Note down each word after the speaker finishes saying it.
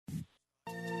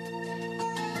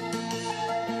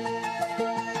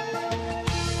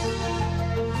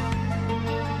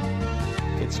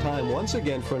time once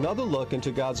again for another look into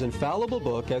God's infallible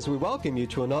book as we welcome you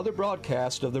to another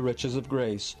broadcast of the Riches of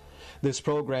Grace. This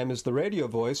program is the radio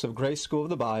voice of Grace School of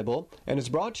the Bible and is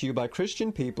brought to you by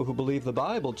Christian people who believe the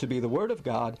Bible to be the Word of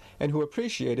God and who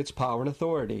appreciate its power and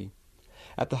authority.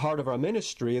 At the heart of our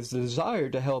ministry is the desire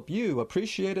to help you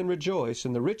appreciate and rejoice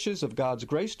in the riches of God's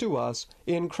grace to us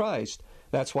in Christ.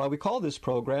 That's why we call this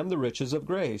program the Riches of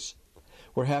Grace.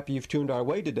 We're happy you've tuned our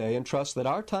way today and trust that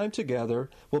our time together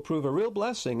will prove a real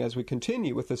blessing as we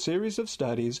continue with a series of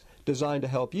studies designed to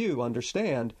help you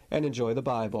understand and enjoy the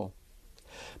Bible.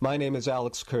 My name is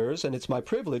Alex Kurz, and it's my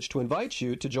privilege to invite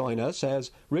you to join us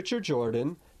as Richard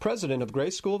Jordan, president of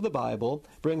Grace School of the Bible,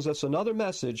 brings us another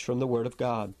message from the Word of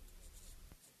God.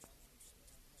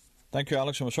 Thank you,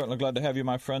 Alex, and we're certainly glad to have you,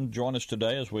 my friend, join us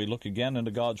today as we look again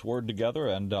into God's Word together,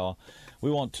 and we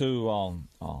want to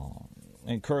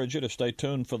encourage you to stay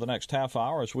tuned for the next half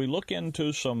hour as we look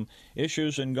into some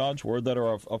issues in God's Word that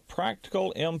are of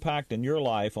practical impact in your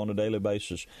life on a daily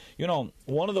basis. You know,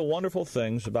 one of the wonderful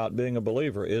things about being a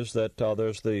believer is that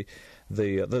there's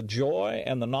the joy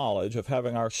and the knowledge of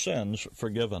having our sins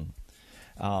forgiven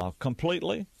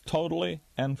completely, totally,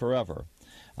 and forever.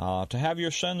 To have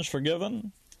your sins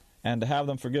forgiven and to have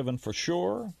them forgiven for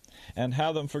sure and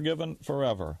have them forgiven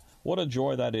forever. What a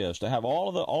joy that is, to have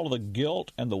all of the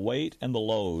guilt and the weight and the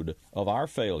load of our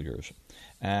failures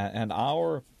and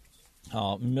our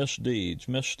misdeeds,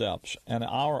 missteps, and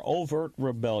our overt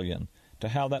rebellion, to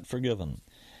have that forgiven.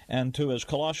 And to, as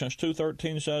Colossians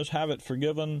 2:13 says, have it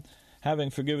forgiven, having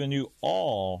forgiven you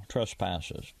all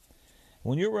trespasses.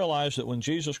 When you realize that when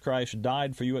Jesus Christ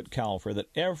died for you at Calvary, that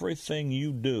everything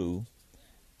you do,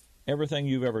 everything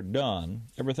you've ever done,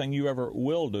 everything you ever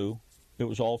will do, it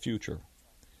was all future.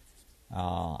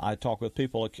 I talk with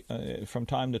people from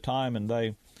time to time, and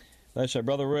they say,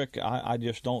 Brother Rick, I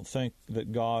just don't think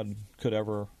that God could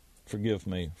ever forgive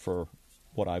me for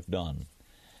what I've done.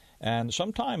 And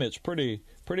sometimes it's pretty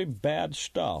bad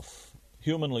stuff,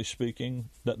 humanly speaking,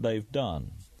 that they've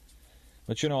done.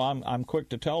 But you know, I'm quick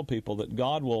to tell people that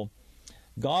God will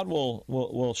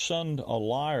send a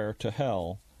liar to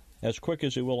hell as quick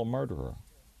as He will a murderer,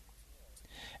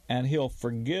 and He'll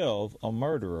forgive a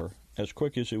murderer as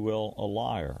quick as He will a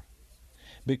liar.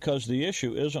 Because the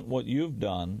issue isn't what you've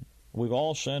done. We've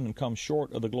all sinned and come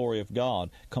short of the glory of God.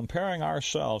 Comparing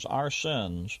ourselves, our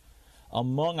sins,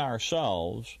 among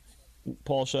ourselves,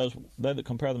 Paul says, they that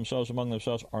compare themselves among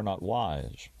themselves are not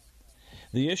wise.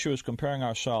 The issue is comparing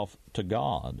ourselves to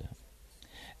God.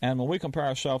 And when we compare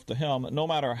ourselves to Him, no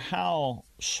matter how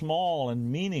small and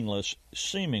meaningless,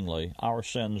 seemingly, our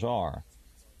sins are.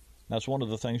 That's one of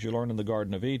the things you learn in the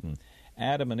Garden of Eden.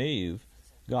 Adam and Eve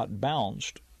got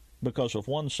bounced because of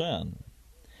one sin.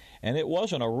 And it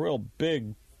wasn't a real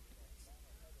big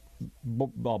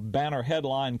banner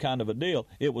headline kind of a deal.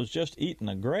 It was just eating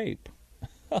a grape,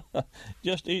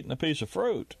 just eating a piece of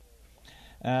fruit.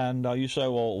 And you say,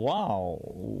 well,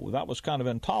 wow, that was kind of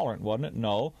intolerant, wasn't it?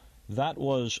 No, that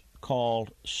was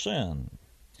called sin.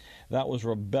 That was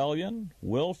rebellion,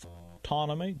 willful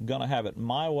autonomy, going to have it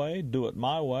my way, do it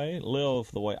my way, live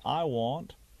the way I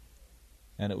want.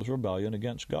 And it was rebellion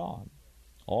against God.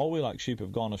 All we like sheep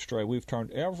have gone astray. We've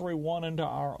turned every one into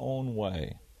our own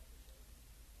way.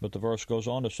 But the verse goes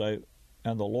on to say,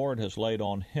 and the Lord has laid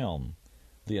on Him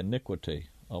the iniquity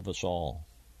of us all.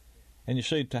 And you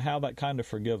see, to have that kind of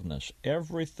forgiveness,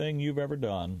 everything you've ever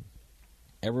done,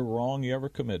 every wrong you ever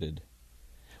committed,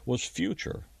 was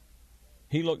future.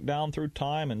 He looked down through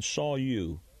time and saw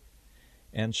you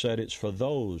and said, it's for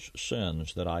those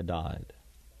sins that I died.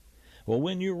 Well,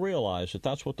 when you realize that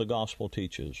that's what the gospel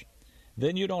teaches,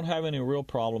 then you don't have any real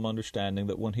problem understanding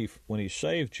that when he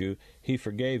saved you, He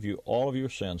forgave you all of your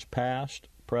sins, past,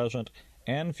 present,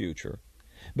 and future,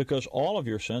 because all of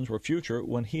your sins were future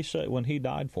when He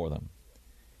died for them.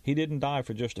 He didn't die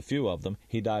for just a few of them.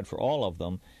 He died for all of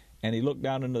them, and He looked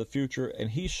down into the future,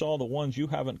 and He saw the ones you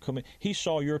haven't committed. He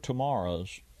saw your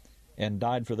tomorrows and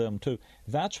died for them too.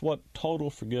 That's what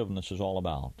total forgiveness is all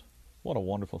about. What a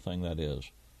wonderful thing that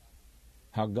is.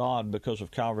 How God, because of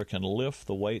Calvary, can lift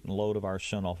the weight and load of our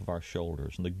sin off of our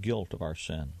shoulders and the guilt of our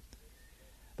sin.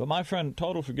 But my friend,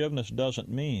 total forgiveness doesn't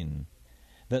mean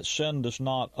that sin does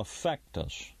not affect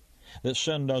us, that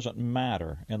sin doesn't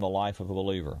matter in the life of a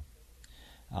believer.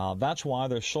 That's why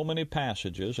there's so many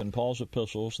passages in Paul's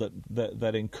epistles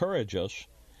that encourage us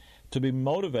to be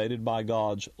motivated by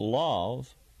God's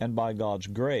love and by God's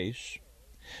grace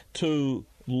to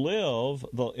live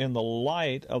in the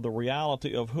light of the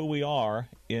reality of who we are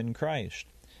in Christ.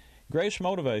 Grace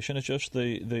motivation is just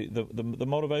the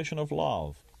motivation of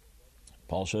love.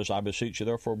 Paul says, I beseech you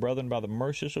therefore, brethren, by the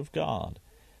mercies of God,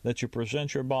 that you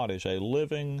present your bodies a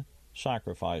living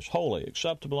sacrifice, holy,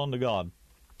 acceptable unto God,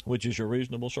 which is your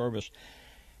reasonable service,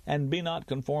 and be not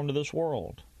conformed to this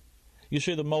world. You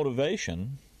see, the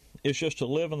motivation is just to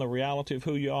live in the reality of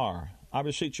who you are. I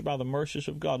beseech you by the mercies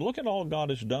of God. Look at all God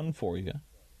has done for you.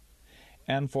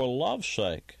 And for love's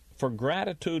sake, for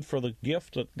gratitude for the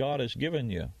gift that God has given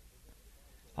you,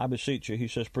 I beseech you, he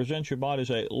says, present your bodies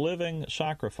a living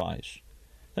sacrifice.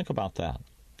 Think about that.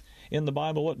 In the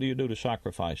Bible, what do you do to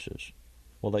sacrifices?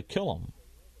 Well, they kill them.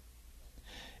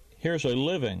 Here's a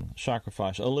living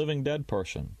sacrifice, a living dead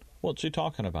person. What's he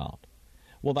talking about?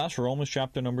 Well, that's Romans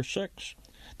chapter number 6,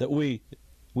 that we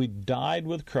died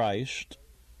with Christ,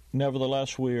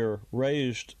 nevertheless we are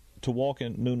raised to walk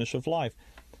in newness of life.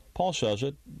 Paul says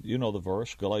it, you know the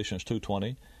verse, Galatians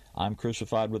 2:20, I'm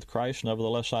crucified with Christ,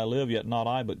 nevertheless I live, yet not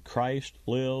I, but Christ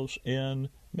lives in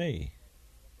me.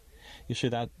 You see,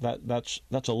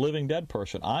 that's a living dead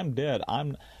person. I'm dead.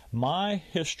 My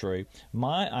history,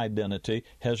 my identity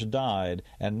has died,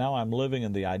 and now I'm living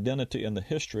in the identity and the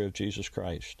history of Jesus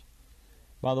Christ.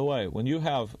 By the way, when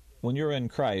you're in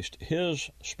Christ, his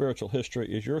spiritual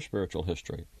history is your spiritual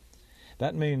history.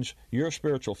 That means your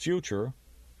spiritual future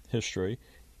history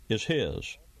is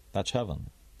his. That's heaven.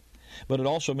 But it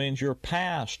also means your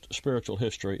past spiritual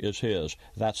history is his.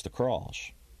 That's the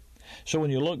cross. So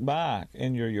when you look back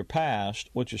in your past,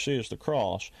 what you see is the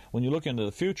cross. When you look into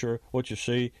the future, what you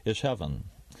see is heaven.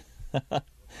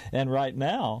 And right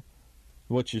now,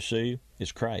 what you see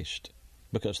is Christ,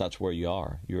 because that's where you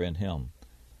are. You're in him.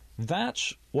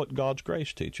 That's what God's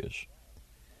grace teaches.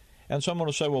 And someone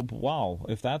will say, well, wow,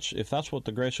 if that's what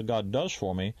the grace of God does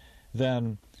for me,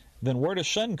 then where does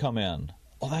sin come in?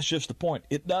 Well, that's just the point.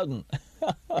 It doesn't.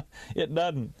 It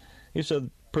doesn't. He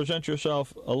said, present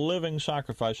yourself a living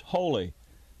sacrifice, holy,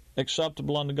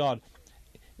 acceptable unto God.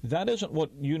 That isn't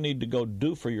what you need to go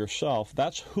do for yourself.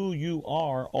 That's who you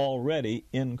are already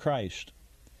in Christ.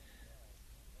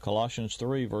 Colossians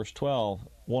 3, verse 12,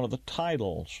 one of the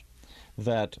titles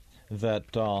that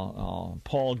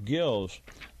Paul gives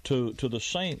to the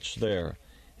saints there.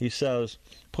 He says,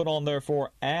 put on therefore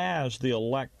as the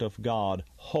elect of God,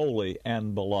 holy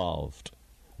and beloved,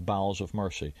 bowels of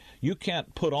mercy. You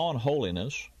can't put on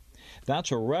holiness.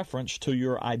 That's a reference to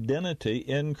your identity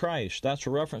in Christ. That's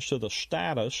a reference to the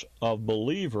status of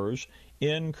believers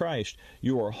in Christ.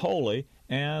 You are holy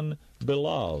and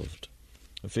beloved.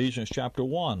 Ephesians chapter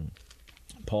 1.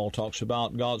 Paul talks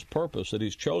about God's purpose, that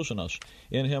he's chosen us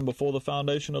in him before the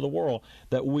foundation of the world,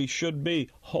 that we should be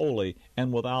holy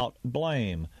and without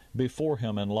blame before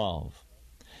him in love.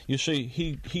 You see,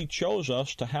 he chose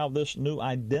us to have this new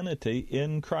identity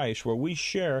in Christ where we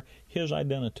share his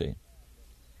identity.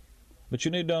 But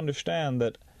you need to understand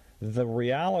that the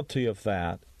reality of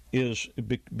that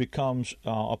becomes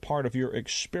a part of your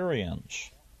experience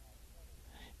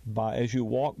as you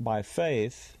walk by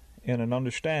faith in an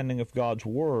understanding of God's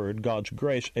Word, God's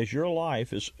grace, as your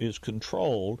life is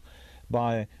controlled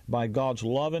by God's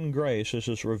love and grace as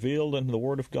is revealed in the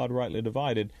Word of God rightly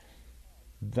divided.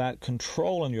 That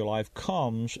control in your life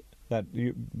comes, that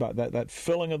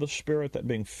filling of the Spirit, that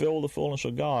being filled with the fullness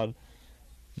of God.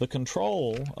 The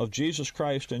control of Jesus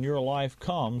Christ in your life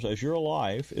comes as your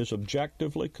life is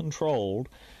objectively controlled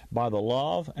by the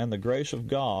love and the grace of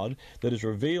God that is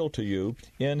revealed to you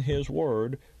in His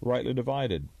Word rightly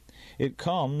divided. It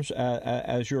comes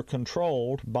as you're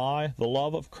controlled by the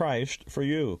love of Christ for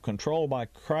you, controlled by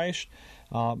Christ,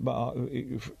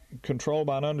 controlled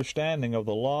by an understanding of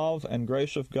the love and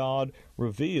grace of God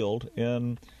revealed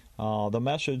in the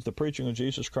message, the preaching of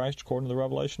Jesus Christ according to the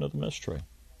revelation of the mystery.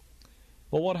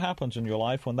 Well, what happens in your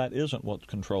life when that isn't what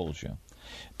controls you?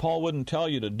 Paul wouldn't tell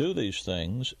you to do these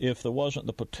things if there wasn't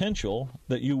the potential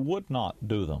that you would not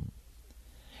do them.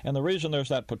 And the reason there's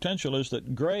that potential is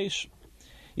that grace,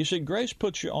 you see, grace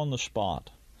puts you on the spot.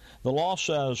 The law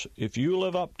says, if you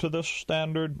live up to this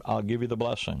standard, I'll give you the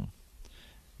blessing.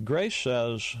 Grace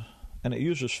says, and it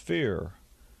uses fear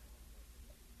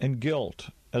and guilt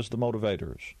as the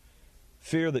motivators.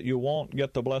 Fear that you won't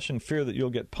get the blessing, fear that you'll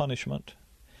get punishment,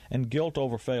 and guilt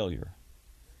over failure.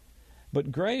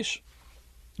 But grace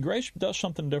does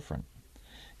something different.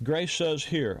 Grace says,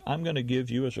 here, I'm going to give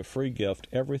you as a free gift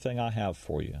everything I have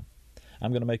for you.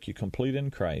 I'm going to make you complete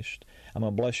in Christ. I'm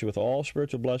going to bless you with all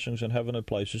spiritual blessings in heavenly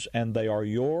places, and they are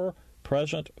your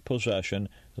present possession.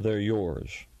 They're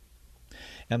yours.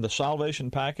 And the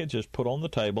salvation package is put on the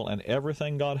table, and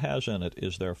everything God has in it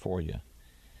is there for you.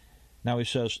 Now he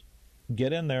says,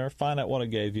 get in there, find out what I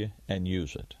gave you, and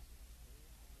use it.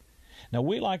 Now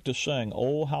we like to sing,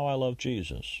 oh, how I love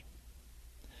Jesus.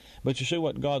 But you see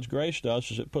what God's grace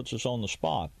does is it puts us on the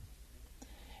spot.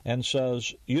 and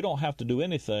says, you don't have to do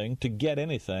anything to get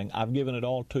anything. I've given it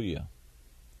all to you.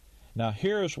 Now,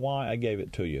 here's why I gave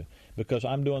it to you. Because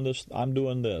I'm doing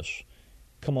this.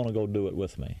 Come on and go do it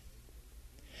with me.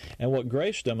 And what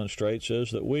grace demonstrates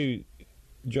is that we,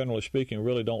 generally speaking,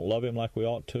 really don't love Him like we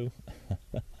ought to.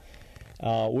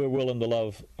 We're willing to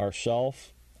love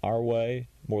ourselves, our way,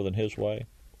 more than His way.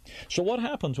 So what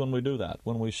happens when we do that,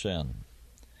 when we sin?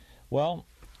 Well,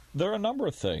 there are a number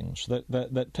of things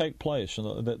that take place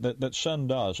and that sin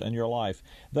does in your life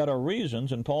that are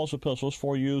reasons in Paul's epistles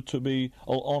for you to be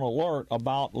on alert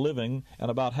about living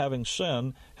and about having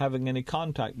sin, having any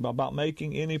contact, about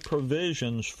making any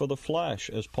provisions for the flesh,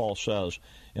 as Paul says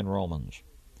in Romans.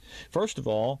 First of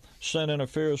all, sin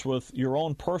interferes with your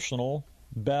own personal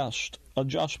best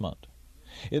adjustment.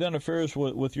 It interferes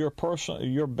with your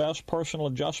best personal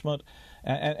adjustment,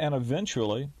 and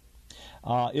eventually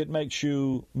it makes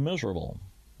you miserable,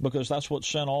 because that's what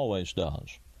sin always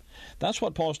does. That's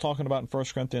what Paul's talking about in 1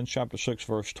 Corinthians chapter 6,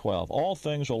 verse 12. All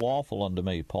things are lawful unto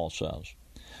me, Paul says,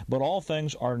 but all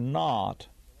things are not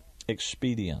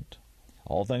expedient.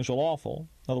 All things are lawful.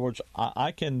 In other words,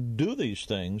 I can do these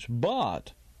things,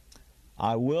 but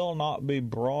I will not be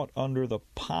brought under the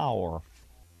power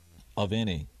of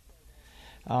any.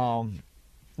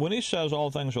 When he says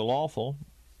all things are lawful,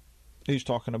 he's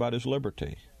talking about his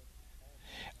liberty.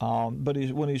 But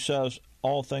when he says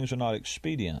all things are not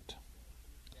expedient,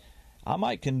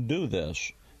 I can do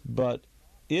this, but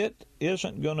it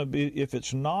isn't going to be, if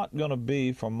it's not going to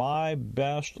be for my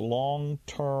best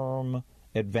long-term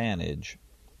advantage,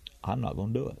 I'm not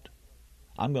going to do it.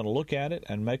 I'm going to look at it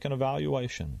and make an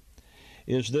evaluation.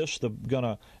 Is this going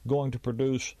to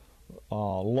produce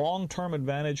long-term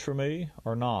advantage for me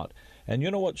or not? And you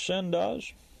know what sin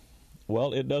does?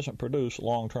 Well, it doesn't produce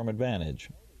long-term advantage.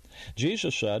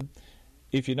 Jesus said,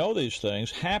 if you know these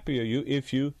things, happy are you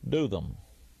if you do them.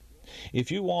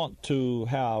 If you want to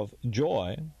have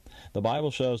joy, the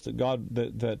Bible says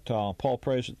that Paul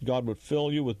prays that God would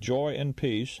fill you with joy and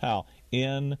peace. How?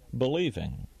 In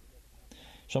believing.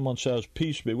 Someone says,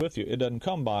 peace be with you. It doesn't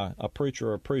come by a preacher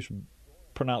or a priest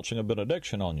pronouncing a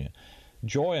benediction on you.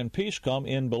 Joy and peace come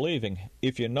in believing.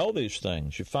 If you know these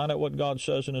things, you find out what God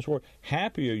says in His Word.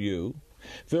 Happy are you,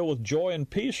 filled with joy and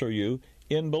peace are you,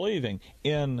 in believing,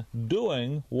 in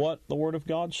doing what the Word of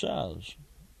God says.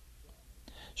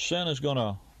 Sin is going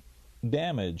to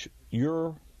damage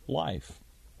your life.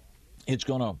 It's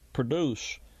going to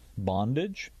produce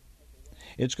bondage.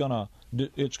 It's going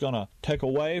to take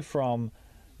away from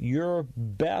the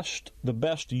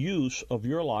best use of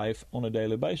your life on a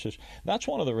daily basis. That's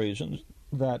one of the reasons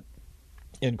that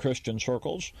in Christian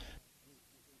circles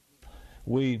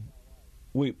we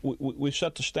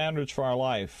set the standards for our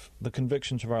life, the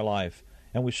convictions of our life,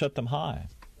 and we set them high,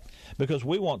 because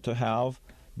we want to have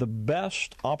the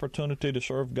best opportunity to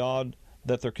serve God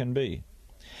that there can be.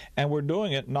 And we're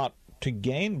doing it not to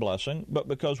gain blessing, but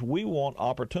because we want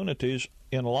opportunities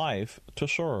in life to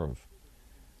serve.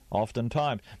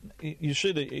 Oftentimes, you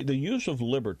see the use of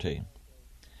liberty.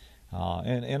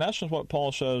 And in essence, what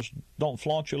Paul says, don't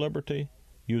flaunt your liberty,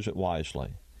 use it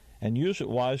wisely. And use it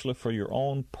wisely for your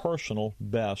own personal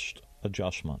best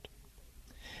adjustment.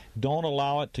 Don't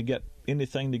allow it to get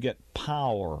anything to get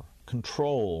power,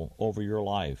 control over your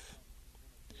life.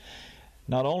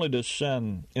 Not only does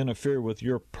sin interfere with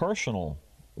your personal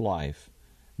life,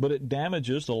 but it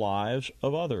damages the lives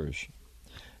of others.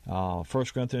 1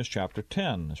 Corinthians chapter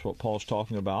 10 is what Paul's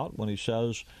talking about when he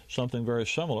says something very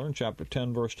similar in chapter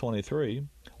 10, verse 23.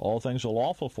 All things are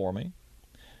lawful for me,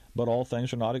 but all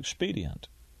things are not expedient.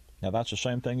 Now, that's the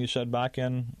same thing he said back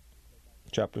in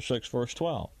chapter 6, verse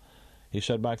 12. He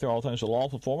said back there, all things are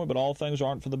lawful for me, but all things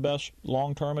aren't for the best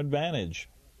long-term advantage.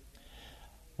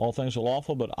 All things are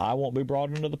lawful, but I won't be brought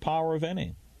into the power of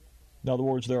any. In other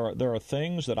words, there are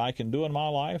things that I can do in my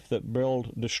life that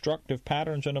build destructive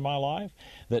patterns into my life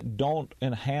that don't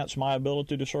enhance my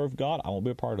ability to serve God. I won't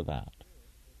be a part of that.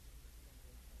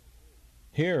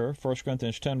 Here, 1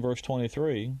 Corinthians 10, verse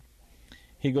 23,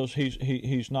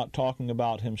 he's not talking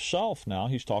about himself now.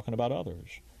 He's talking about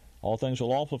others. All things are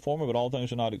lawful for me, but all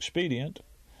things are not expedient.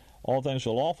 All things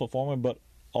are lawful for me, but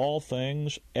all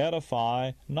things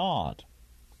edify not.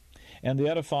 And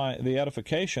the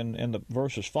edification in the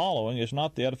verses following is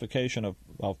not the edification of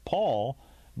Paul,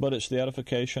 but it's the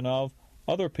edification of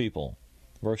other people.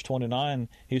 Verse 29,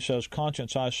 he says,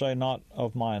 conscience I say not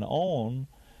of mine own,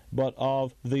 but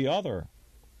of the other.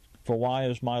 For why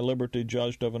is my liberty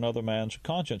judged of another man's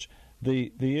conscience?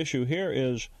 The issue here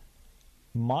is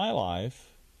my life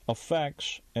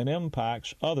affects and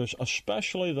impacts others,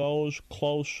 especially those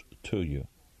close to you.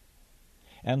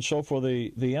 And so for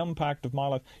the impact of my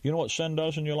life, you know what sin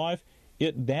does in your life?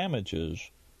 It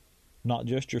damages not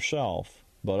just yourself,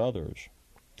 but others.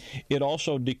 It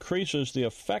also decreases the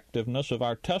effectiveness of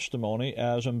our testimony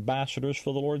as ambassadors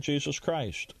for the Lord Jesus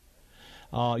Christ.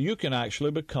 You can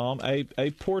actually become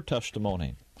a poor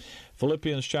testimony.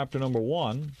 Philippians chapter number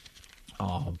 1,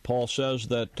 Paul says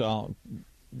that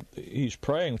he's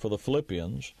praying for the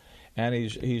Philippians, and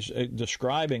he's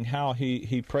describing how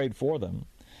he prayed for them.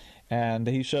 And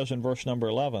he says in verse number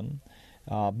 11,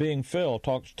 being filled,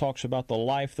 talks about the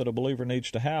life that a believer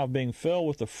needs to have, being filled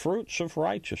with the fruits of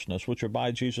righteousness, which are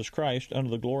by Jesus Christ, unto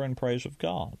the glory and praise of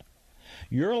God.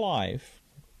 Your life,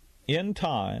 in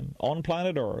time, on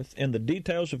planet Earth, in the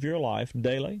details of your life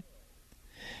daily,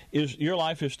 your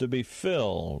life is to be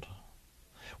filled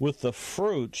with the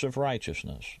fruits of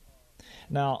righteousness.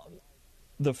 Now,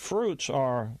 the fruits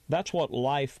that's what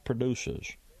life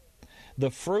produces. The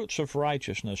fruits of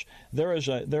righteousness.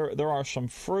 There are some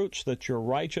fruits that your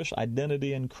righteous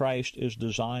identity in Christ is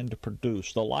designed to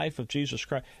produce. The life of Jesus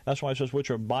Christ. That's why it says,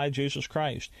 which are by Jesus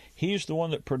Christ. He's the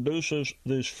one that produces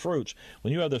these fruits.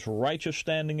 When you have this righteous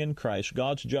standing in Christ,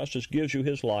 God's justice gives you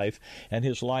His life, and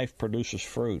His life produces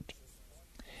fruit.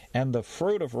 And the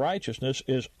fruit of righteousness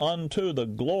is unto the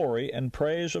glory and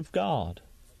praise of God.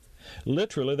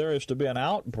 Literally, there is to be an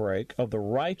outbreak of the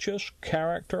righteous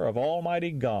character of Almighty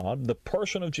God, the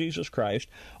person of Jesus Christ,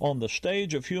 on the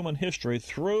stage of human history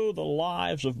through the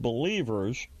lives of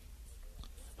believers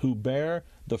who bear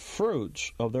the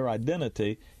fruits of their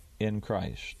identity in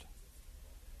Christ.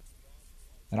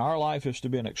 And our life is to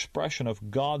be an expression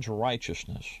of God's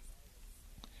righteousness.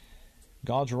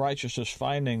 God's righteousness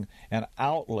finding an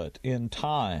outlet in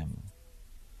time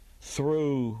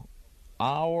through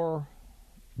our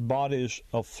bodies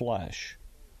of flesh.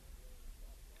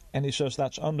 And he says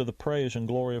that's under the praise and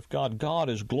glory of God. God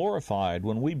is glorified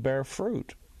when we bear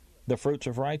fruit, the fruits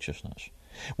of righteousness.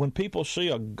 When people see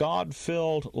a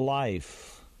God-filled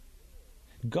life,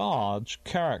 God's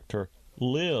character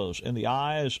lives in the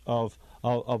eyes of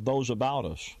those about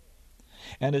us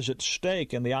and is at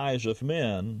stake in the eyes of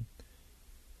men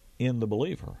in the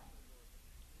believer.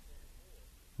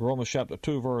 Romans chapter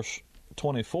 2, verse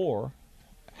 24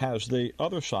 has the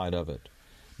other side of it,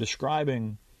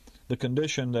 describing the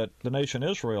condition that the nation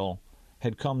Israel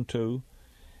had come to.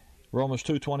 Romans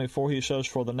 2:24, he says,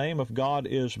 for the name of God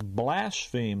is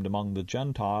blasphemed among the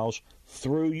Gentiles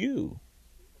through you.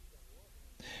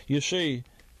 You see,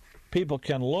 people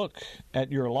can look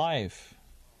at your life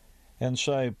and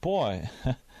say, boy,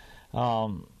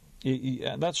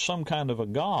 that's some kind of a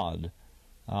God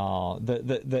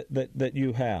that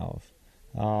you have.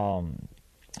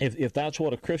 If that's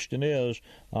what a Christian is,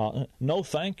 no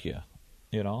thank you,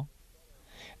 you know.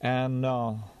 And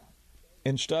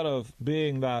instead of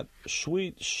being that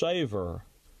sweet savor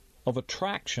of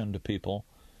attraction to people,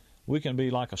 we can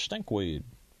be like a stinkweed.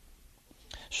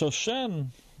 So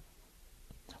sin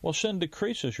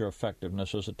decreases your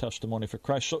effectiveness as a testimony for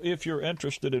Christ. So if you're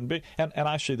interested in being, and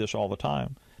I see this all the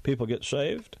time, people get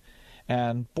saved,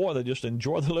 and boy, they just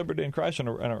enjoy the liberty in Christ and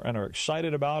are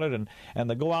excited about it, and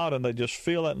they go out and they just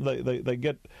feel it, and they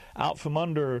get out from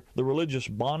under the religious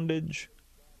bondage,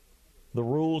 the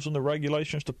rules and the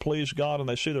regulations to please God, and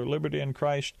they see their liberty in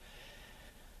Christ.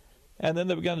 And then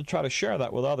they begin to try to share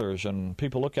that with others, and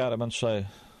people look at them and say,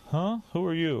 huh, who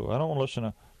are you? I don't want to listen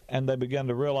to... And they begin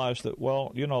to realize that,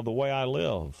 well, you know, the way I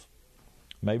live,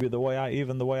 maybe the way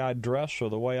I dress, or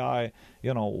the way I,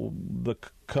 you know, the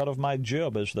cut of my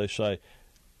jib, as they say,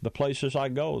 the places I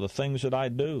go, the things that I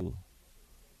do,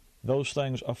 those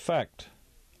things affect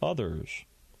others,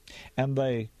 and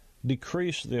they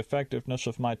decrease the effectiveness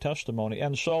of my testimony.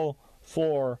 And so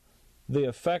for the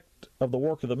effect of the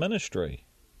work of the ministry,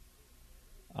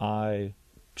 I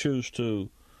choose to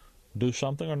do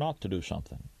something or not to do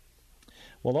something.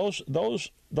 Well,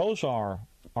 those are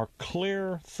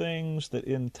clear things that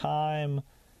in time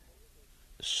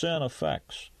sin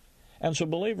affects. And so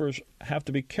believers have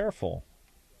to be careful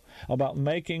about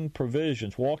making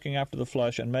provisions, walking after the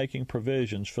flesh and making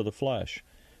provisions for the flesh.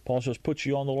 Paul says, put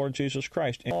you on the Lord Jesus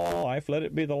Christ. In your life, let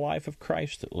it be the life of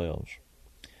Christ that lives.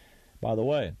 By the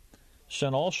way,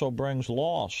 sin also brings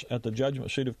loss at the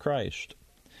judgment seat of Christ.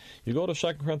 You go to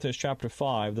 2 Corinthians chapter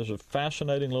 5, there's a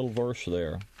fascinating little verse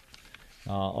there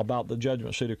about the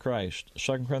judgment seat of Christ.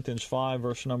 2 Corinthians 5,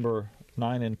 verse number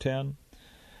 9 and 10.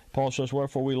 Paul says,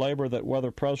 wherefore we labor that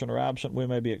whether present or absent we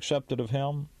may be accepted of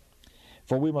him.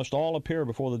 For we must all appear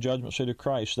before the judgment seat of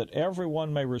Christ, that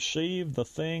everyone may receive the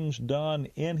things done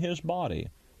in his body,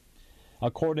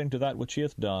 according to that which he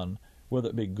hath done, whether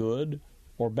it be good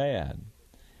or bad.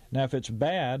 Now, if it's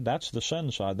bad, that's the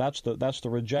sin side. That's the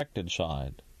rejected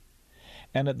side.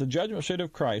 And at the judgment seat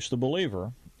of Christ, the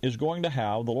believer is going to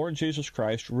have the Lord Jesus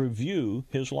Christ review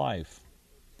his life.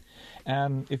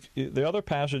 And if the other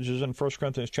passage is in 1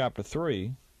 Corinthians chapter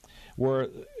 3, where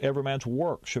every man's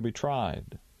work should be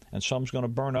tried. And some's going to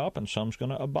burn up and some's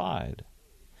going to abide.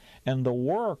 And the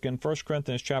work in 1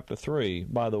 Corinthians chapter 3,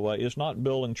 by the way, is not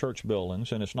building church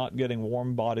buildings, and it's not getting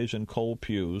warm bodies in cold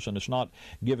pews, and it's not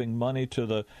giving money to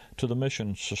the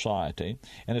mission society,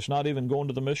 and it's not even going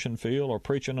to the mission field or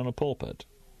preaching in a pulpit.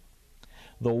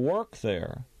 The work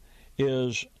there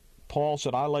is, Paul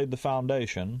said, I laid the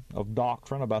foundation of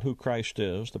doctrine about who Christ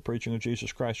is, the preaching of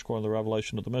Jesus Christ according to the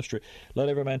revelation of the mystery. Let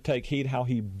every man take heed how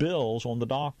he builds on the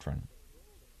doctrine,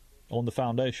 on the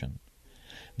foundation.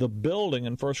 The building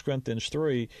in 1 Corinthians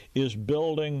 3 is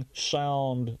building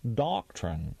sound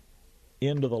doctrine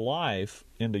into the life,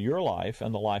 into your life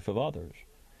and the life of others.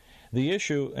 The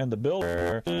issue and the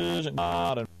building isn't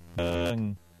God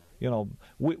and,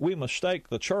 we mistake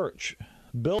the church,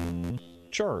 building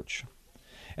church.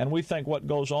 And we think what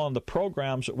goes on, the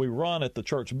programs that we run at the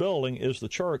church building is the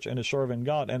church and is serving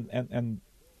God. And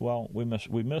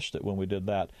we missed it when we did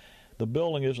that. The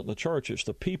building isn't the church, it's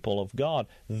the people of God.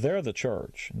 They're the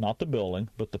church, not the building,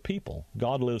 but the people.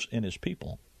 God lives in his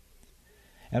people.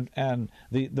 And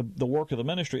the work of the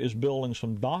ministry is building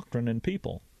some doctrine in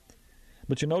people.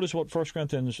 But you notice what 2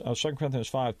 Corinthians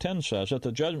 5:10 says. At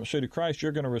the judgment seat of Christ,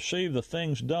 you're going to receive the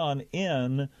things done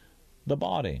in the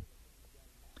body.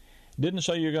 It didn't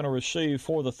say you're going to receive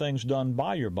for the things done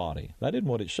by your body. That isn't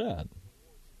what it said.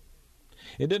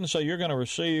 It didn't say you're going to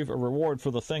receive a reward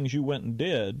for the things you went and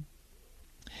did.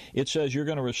 It says you're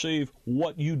going to receive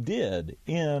what you did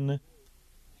in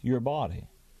your body.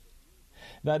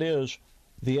 That is,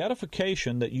 the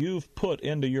edification that you've put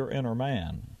into your inner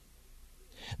man.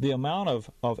 The amount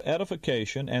of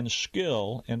edification and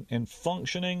skill in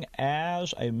functioning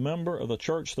as a member of the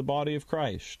church, the body of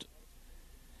Christ.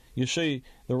 You see,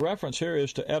 the reference here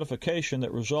is to edification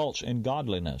that results in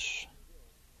godliness.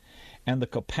 And the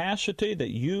capacity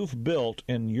that you've built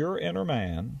in your inner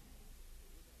man,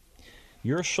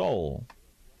 your soul,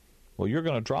 well, you're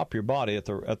going to drop your body at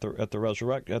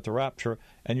the rapture,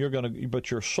 and but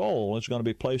your soul is going to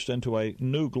be placed into a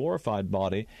new glorified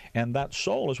body, and that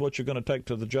soul is what you're going to take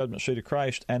to the judgment seat of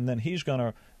Christ, and then he's going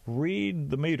to read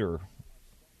the meter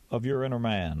of your inner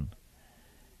man.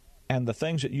 And the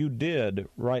things that you did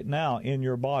right now in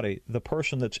your body, the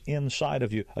person that's inside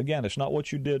of you, again, it's not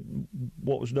what you did,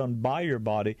 what was done by your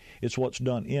body, it's what's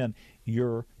done in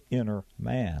your inner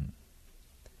man.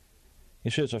 You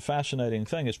see, it's a fascinating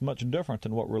thing. It's much different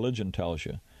than what religion tells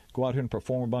you. Go out here and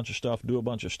perform a bunch of stuff, do a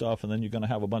bunch of stuff, and then you're going to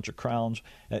have a bunch of crowns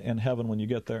in heaven when you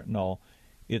get there. No,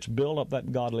 it's build up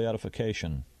that godly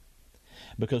edification.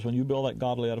 Because when you build that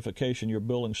godly edification, you're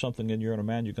building something in your inner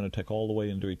man you're going to take all the way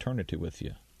into eternity with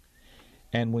you.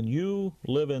 And when you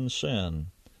live in sin,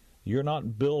 you're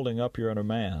not building up your inner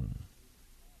man.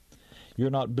 You're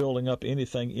not building up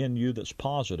anything in you that's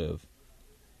positive.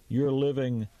 You're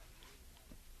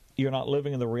not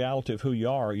living in the reality of who you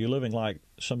are. You're living like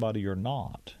somebody you're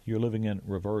not. You're living in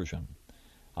reversion.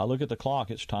 I look at the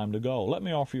clock, it's time to go. Let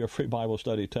me offer you a free Bible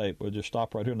study tape. We'll just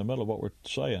stop right here in the middle of what we're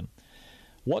saying.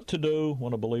 What to do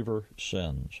when a believer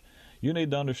sins. You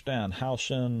need to understand how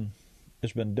sin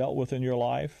has been dealt with in your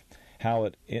life,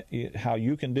 how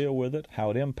you can deal with it,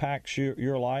 how it impacts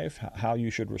your life, how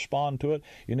you should respond to it.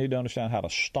 You need to understand how to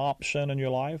stop sin in your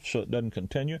life so it doesn't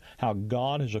continue, how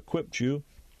God has equipped you.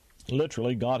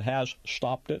 Literally, God has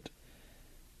stopped it.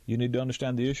 You need to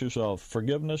understand the issues of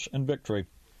forgiveness and victory.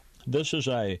 This is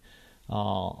a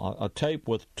tape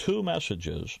with 2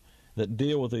 messages that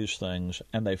deal with these things,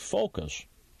 and they focus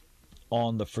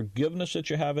on the forgiveness that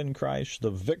you have in Christ,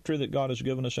 the victory that God has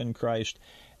given us in Christ,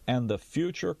 and the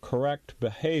future correct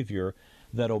behavior,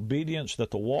 that obedience, that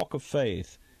the walk of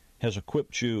faith has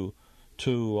equipped you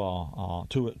to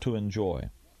enjoy.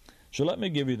 So let me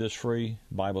give you this free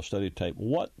Bible study tape.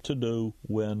 What to do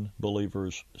when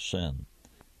believers sin.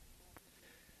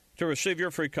 To receive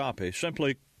your free copy,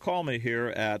 simply call me here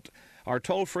at our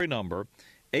toll-free number,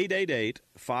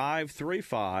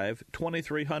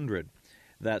 888-535-2300.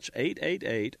 That's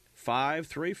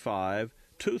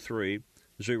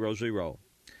 888-535-2300.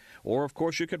 Or, of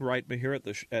course, you can write me here at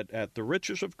the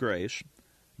Riches of Grace,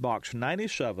 Box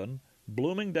 97,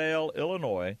 Bloomingdale,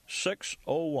 Illinois,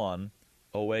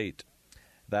 60108.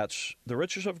 That's the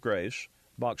Riches of Grace,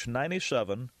 Box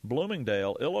 97,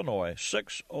 Bloomingdale, Illinois,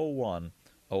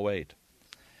 60108.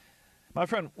 My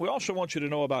friend, we also want you to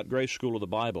know about Grace School of the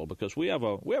Bible, because we have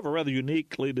a rather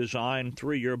uniquely designed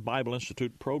 3-year Bible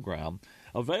Institute program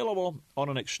available on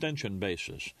an extension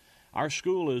basis. Our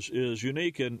school is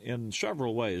unique in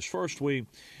several ways. First, we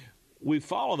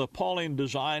follow the Pauline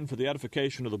design for the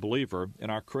edification of the believer in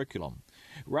our curriculum.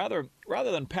 Rather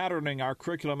than patterning our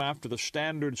curriculum after the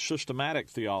standard systematic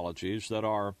theologies that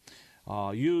are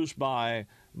used by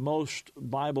most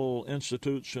Bible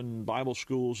institutes and Bible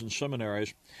schools and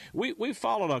seminaries, we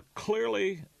followed a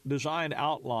clearly designed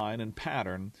outline and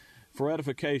pattern for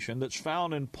edification that's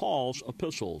found in Paul's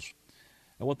epistles.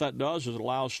 And what that does is it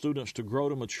allows students to grow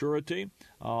to maturity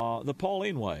the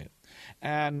Pauline way,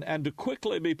 and to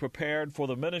quickly be prepared for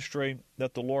the ministry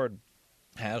that the Lord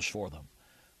has for them.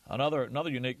 Another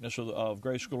uniqueness of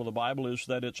Grace School of the Bible is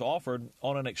that it's offered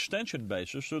on an extension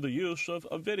basis through the use of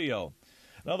video.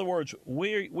 In other words,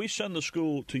 we send the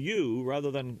school to you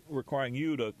rather than requiring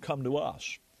you to come to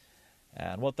us.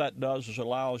 And what that does is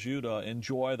allows you to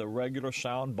enjoy the regular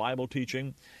sound Bible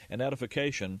teaching and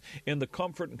edification in the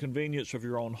comfort and convenience of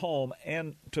your own home,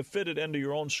 and to fit it into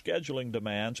your own scheduling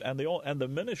demands and the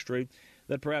ministry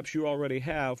that perhaps you already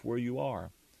have where you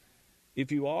are.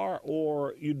 If you are,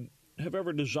 or you have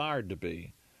ever desired to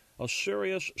be, a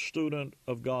serious student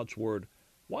of God's Word,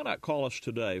 why not call us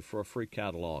today for a free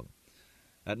catalog?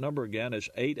 That number again is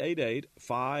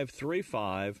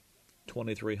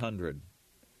 888-535-2300.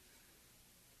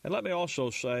 And let me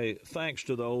also say thanks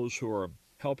to those who are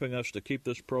helping us to keep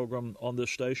this program on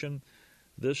this station.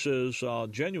 This is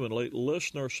genuinely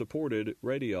listener-supported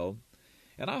radio,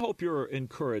 and I hope you're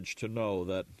encouraged to know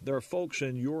that there are folks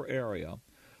in your area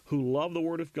who love the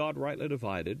Word of God rightly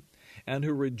divided, and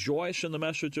who rejoice in the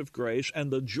message of grace and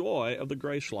the joy of the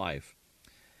grace life.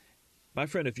 My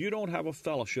friend, if you don't have a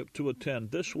fellowship to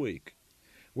attend this week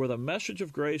where the message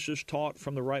of grace is taught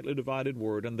from the rightly divided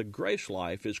Word and the grace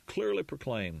life is clearly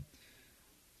proclaimed,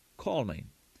 call me,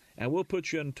 and we'll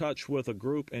put you in touch with a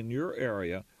group in your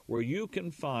area where you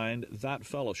can find that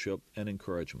fellowship and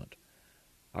encouragement.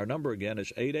 Our number again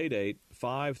is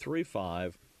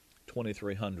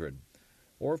 888-535-2300.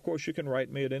 Or, of course, you can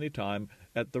write me at any time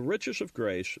at The Riches of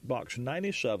Grace, Box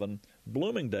 97,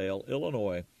 Bloomingdale,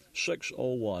 Illinois,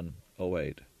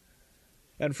 60108.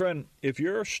 And friend, if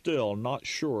you're still not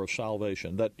sure of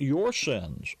salvation, that your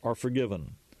sins are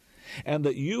forgiven, and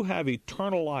that you have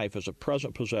eternal life as a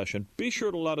present possession, be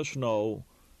sure to let us know,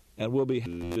 and we'll be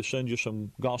happy to send you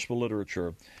some gospel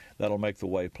literature that'll make the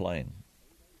way plain.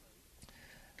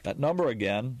 That number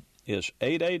again is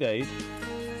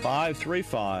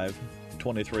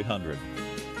 888-535-2300.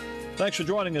 Thanks for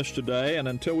joining us today, and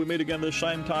until we meet again this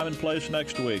same time and place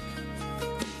next week,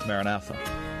 Maranatha.